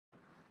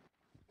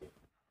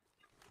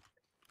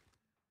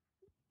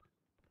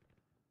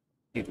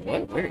Dude,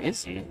 what? Where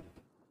is he?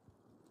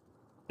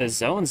 The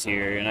zone's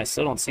here, and I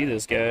still don't see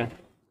this guy.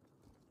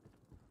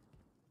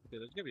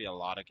 Dude, there's gonna be a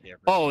lot of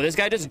campers. Oh, this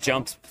guy just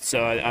jumped,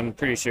 so I'm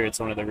pretty sure it's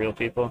one of the real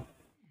people.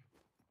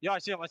 Yeah, I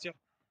see him. I see him.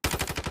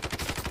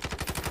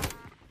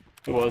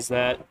 Who was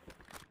that?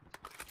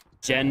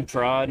 Gen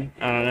Prod?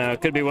 I don't know. It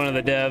could be one of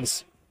the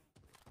devs.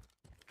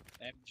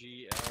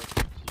 MGL.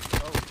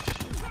 Oh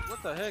shoot!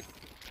 What the heck?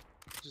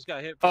 Just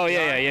got hit. Oh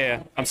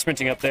yeah. I'm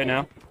sprinting up there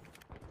now.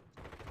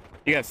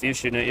 You got Fuse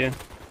shooting at you.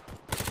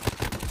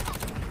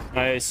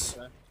 Nice.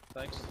 Okay,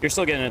 thanks. You're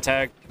still getting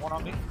attacked. One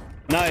on me.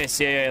 Nice.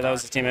 Yeah. That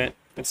was the teammate.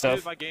 Good stuff.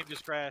 Dude, my game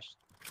just crashed.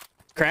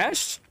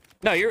 Crashed?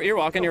 No, you're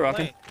walking. You're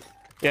walking.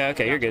 Yeah.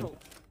 Okay. You're good.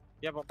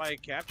 Yeah, but my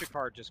capture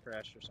card just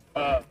crashed or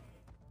something.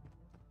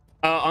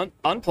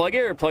 Unplug it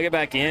or plug it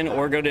back in,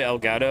 or go to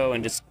Elgato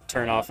and just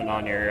turn off and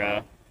on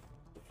your.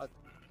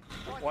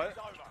 What?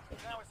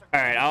 All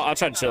right. I'll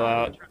try to chill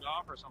out. Turned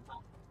off or something.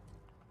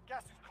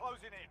 Gas is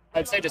closing in.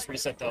 I'd say just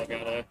reset the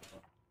Elgato.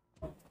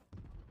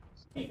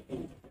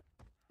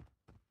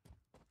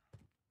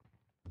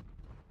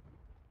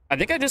 I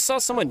think I just saw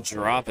someone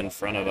drop in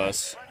front of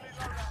us. Friendly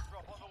loadout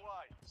drop on the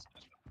way.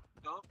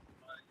 No.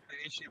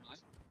 HDMI.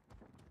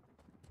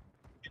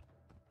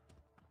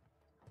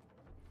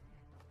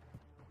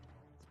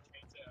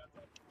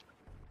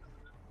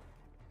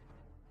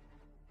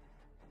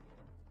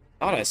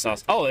 Thought I saw.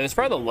 Oh, it was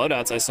probably the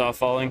loadouts I saw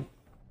falling.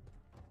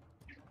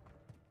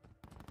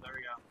 There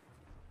we go.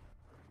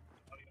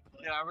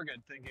 Yeah, we're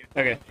good. Thank you.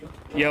 Okay.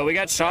 Yo, we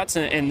got shots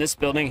in this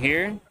building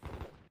here.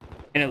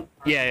 And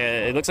yeah,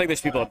 it looks like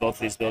there's people at both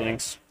of these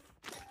buildings.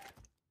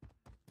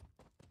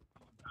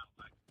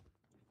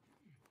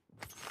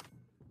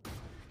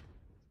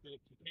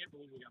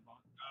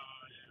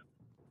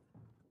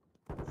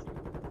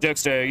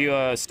 Jokester, are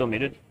you still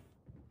muted?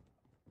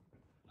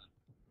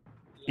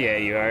 Yeah,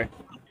 you are.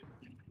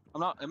 I'm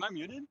not. Am I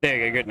muted? There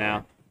you go, good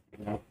now.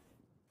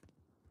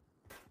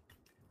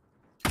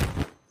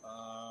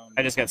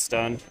 I just got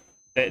stunned.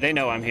 They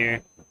know I'm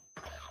here.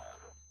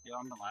 Yeah,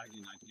 I'm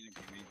lagging. I can't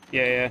get me.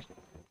 Yeah.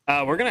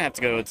 We're gonna have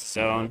to go to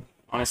zone,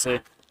 honestly.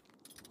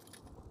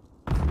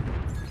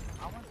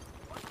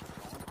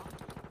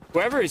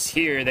 Whoever is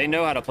here, they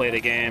know how to play the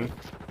game.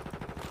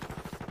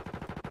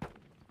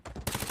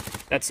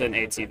 That's an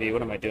ATV.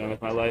 What am I doing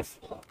with my life?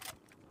 Yo,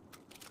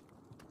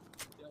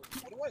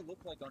 what do I look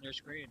like on your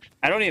screen?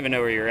 I don't even know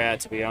where you're at,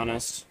 to be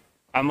honest.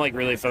 I'm like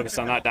really focused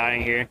on not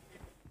dying here.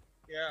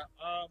 Yeah,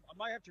 I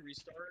might have to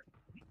restart.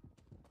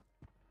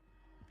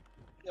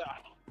 Yeah.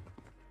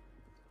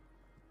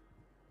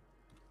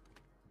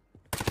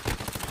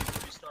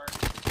 Restart.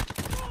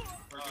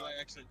 Or do I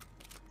exit?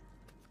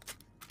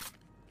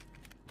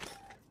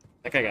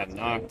 That guy got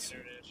knocked.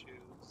 Internet issues.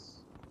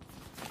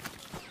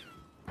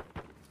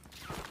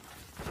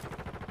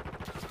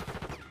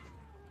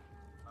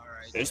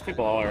 Alright. There's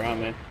people all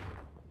around me.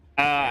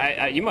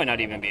 You might not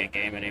even be a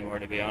game anymore,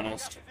 to be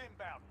honest. Gas is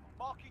inbound.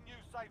 Marking new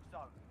safe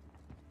zone.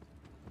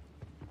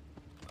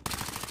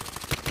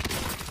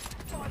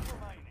 5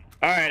 remaining.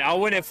 All right, I'll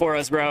win it for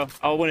us, bro.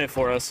 I'll win it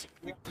for us.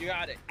 You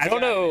got it. I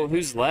don't know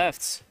who's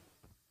left.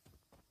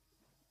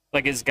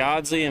 Like, is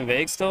Godsley and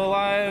Vague still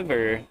alive,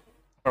 or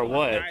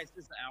what? Guys,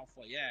 this is the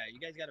alpha. Yeah, you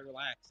guys gotta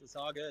relax. It's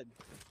all good.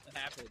 It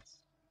happens.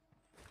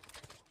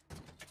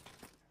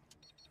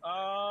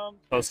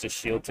 Post a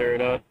shield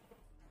turret up.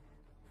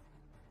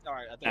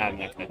 Alright, I think Nah, I'm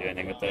not gonna do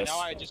anything with this. now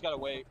I just gotta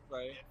wait,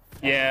 right?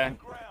 Yeah.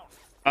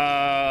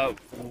 Ground.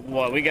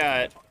 What? We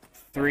got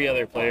 3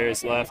 other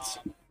players left.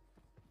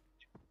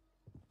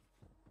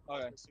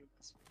 Okay.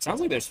 Sounds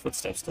like there's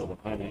footsteps still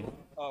behind me.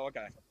 Oh,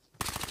 okay.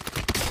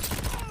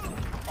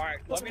 Alright,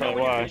 let me know probably when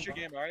you why. finish your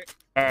game, alright?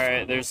 All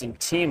right, there's a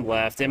team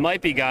left. It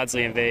might be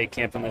Godsley and Vague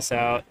camping this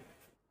out.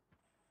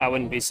 I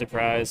wouldn't be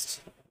surprised.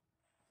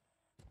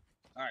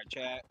 Alright,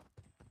 chat.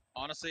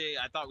 Honestly,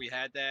 I thought we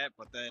had that,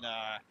 but then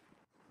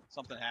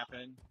something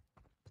happened.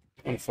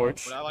 Would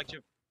Unfortunately. I like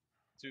to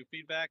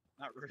feedback?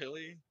 Not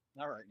really.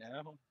 Not right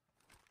now.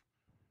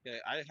 Okay,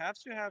 I have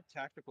to have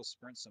tactical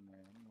sprint somewhere.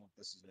 I don't know if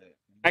this is it.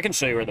 I can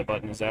show you where the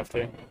button is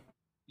after.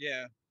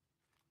 Yeah.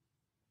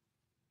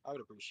 I would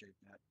appreciate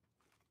that.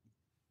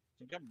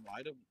 I think I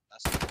might have.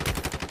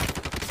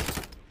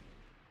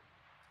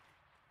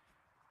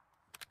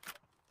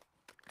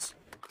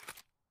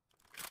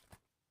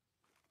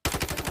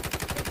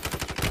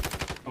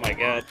 Oh my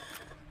god.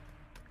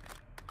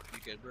 You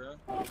good, bro?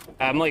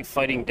 I'm like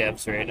fighting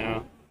devs right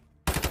now.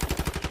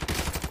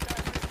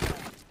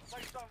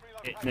 Safe zone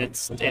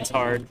relocation. It's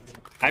hard.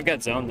 I've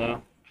got zone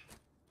though.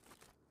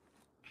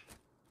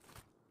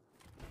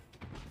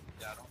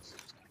 Yeah, I don't see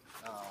this guy.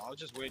 No, I'll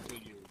just wait till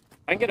you.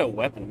 I can get a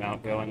weapon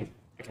mount going.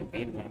 I can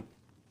beat them.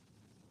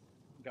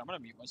 Okay, I'm gonna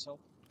mute myself.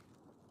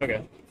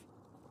 Okay.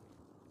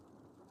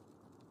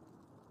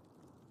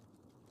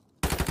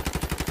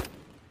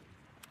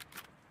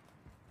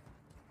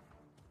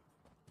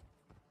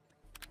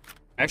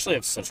 I actually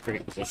have such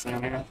great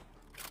positioning here.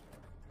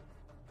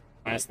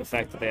 Minus the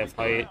fact that they have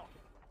height.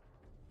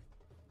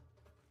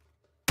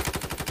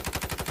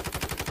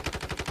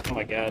 Oh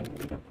my god.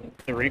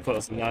 The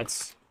recoil's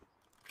nuts.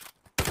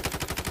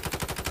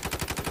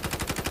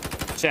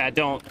 Chat,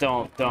 don't.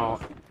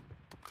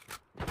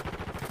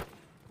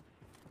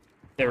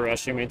 They're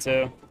rushing me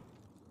too.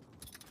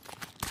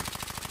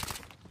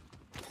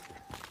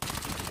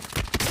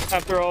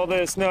 After all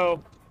this,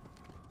 no.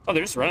 Oh,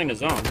 they're just running to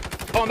zone.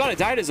 Oh, I'm about to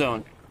die to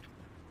zone.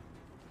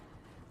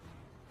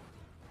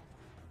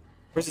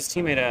 Where's his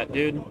teammate at,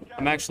 dude?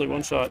 I'm actually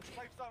one shot. Safe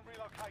zone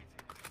relocated.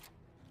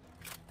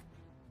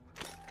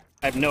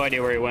 I have no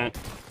idea where he went.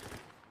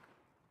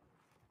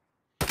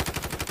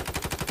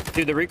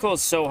 Dude, the recoil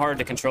is so hard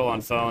to control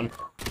on phone.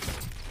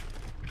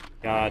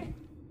 God.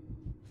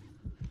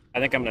 I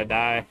think I'm gonna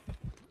die.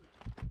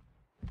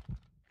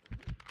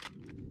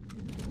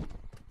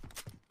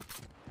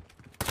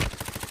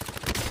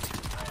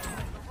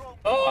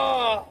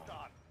 Oh!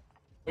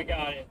 We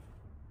got it.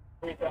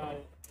 We got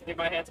it. Dude,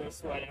 my hands are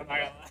sweating. I'm not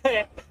gonna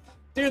lie.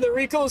 Dude, the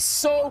recoil is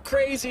so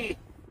crazy.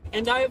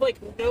 And I have like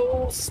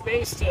no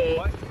space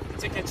to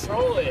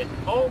control it.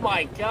 Oh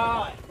my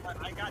god.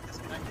 I got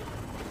disconnected.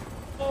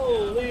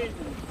 Holy.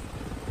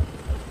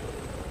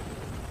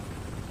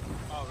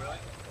 Oh, really?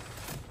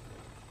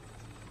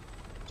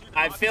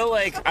 I feel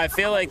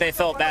like they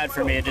felt bad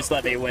for me and just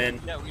let me win.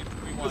 Yeah, we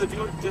Who won. was the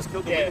dude who just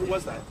killed the Yeah. win? Who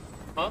was that?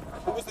 Huh?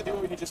 Who was the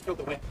dude who just killed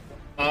the win?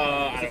 I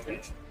don't know.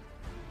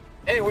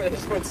 Hey,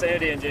 this is with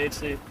Sandy and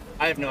JHC.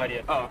 I have no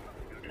idea. Oh.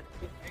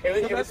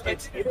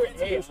 It's either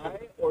AI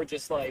or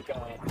just like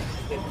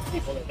the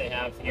people that they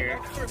have here.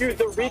 Dude,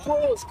 the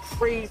recoil is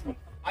crazy.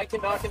 I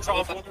cannot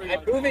control it.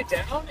 I move it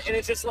down and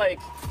it's just like,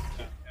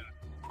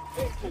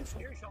 Can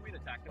you show me the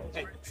tactical?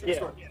 Hey, yeah. true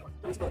story.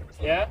 True story.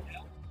 Yeah?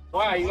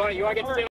 Wow, you want to get to